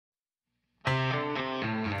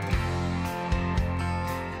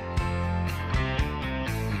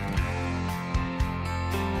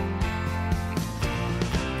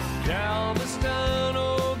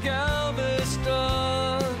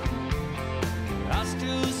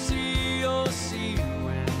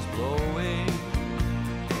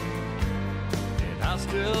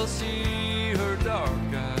still see her dark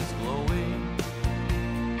eyes glowing.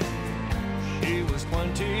 She was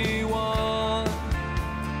 21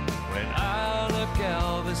 when I left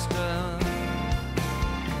Galveston.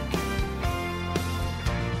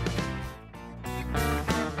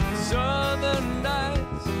 Southern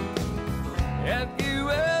nights, have you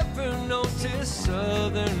ever noticed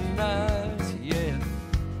southern nights? Yeah,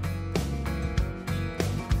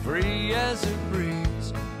 free as a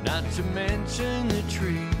breeze, not to mention the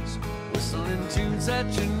trees, whistling tunes that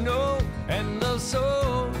you know and love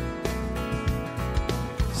so.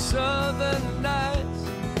 Southern nights,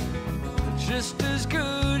 just as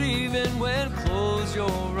good even when close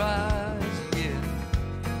your eyes. Yeah,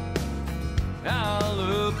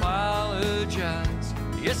 I'll apologize,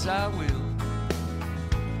 yes I will.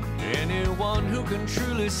 Anyone who can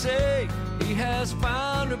truly say he has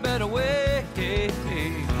found a better way.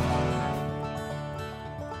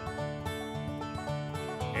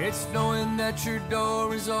 It's knowing that your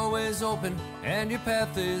door is always open and your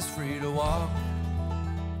path is free to walk.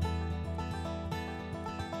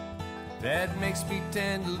 That makes me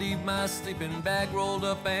tend to leave my sleeping bag rolled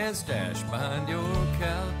up and stashed behind your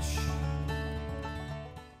couch.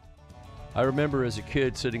 I remember as a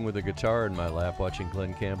kid sitting with a guitar in my lap watching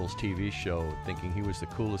Glen Campbell's TV show, thinking he was the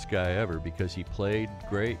coolest guy ever because he played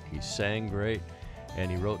great, he sang great, and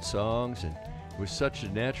he wrote songs, and was such a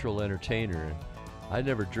natural entertainer. And I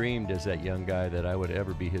never dreamed as that young guy that I would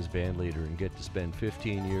ever be his band leader and get to spend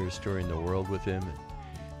 15 years touring the world with him and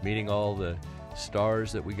meeting all the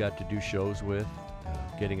stars that we got to do shows with,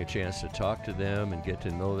 getting a chance to talk to them and get to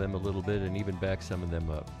know them a little bit and even back some of them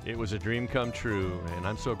up. It was a dream come true, and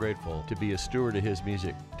I'm so grateful to be a steward of his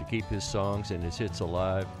music, to keep his songs and his hits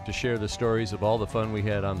alive, to share the stories of all the fun we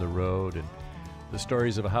had on the road, and the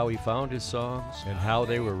stories of how he found his songs and how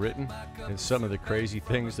they were written, and some of the crazy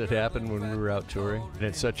things that happened when we were out touring. And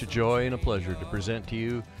it's such a joy and a pleasure to present to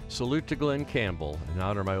you Salute to Glen Campbell and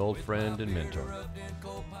honor my old friend and mentor.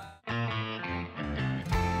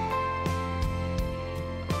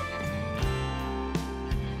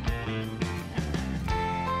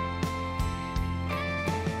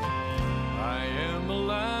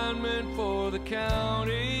 For the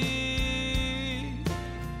county,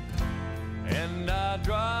 and I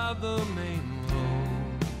drive the main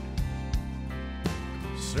road,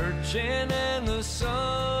 searching in the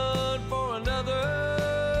sun for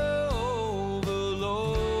another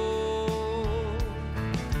overload.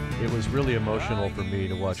 It was really emotional for me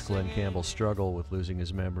to watch Glen Campbell struggle with losing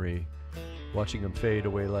his memory. Watching him fade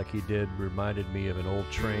away like he did reminded me of an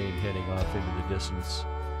old train heading off into the distance.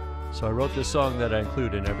 So I wrote this song that I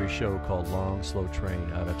include in every show called Long Slow Train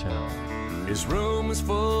Out of Town. His room is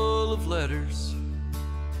full of letters,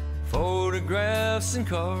 photographs and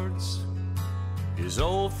cards. His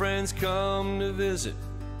old friends come to visit,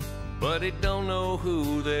 but he don't know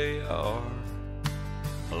who they are.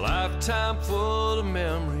 A lifetime full of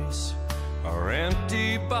memories are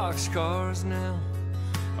empty boxcars now,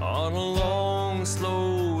 on a long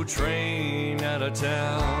slow train out of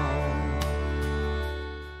town.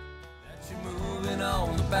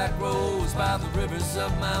 On the back roads by the rivers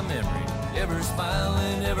of my memory, ever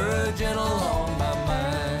smiling, ever gentle on my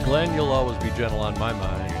mind. Glen, you'll always be gentle on my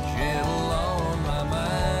mind. You're gentle on my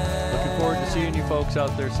mind. Looking forward to seeing you folks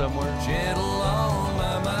out there somewhere. Gentle on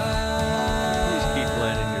my mind. Please keep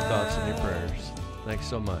Glen in your thoughts and your prayers. Thanks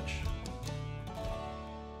so much.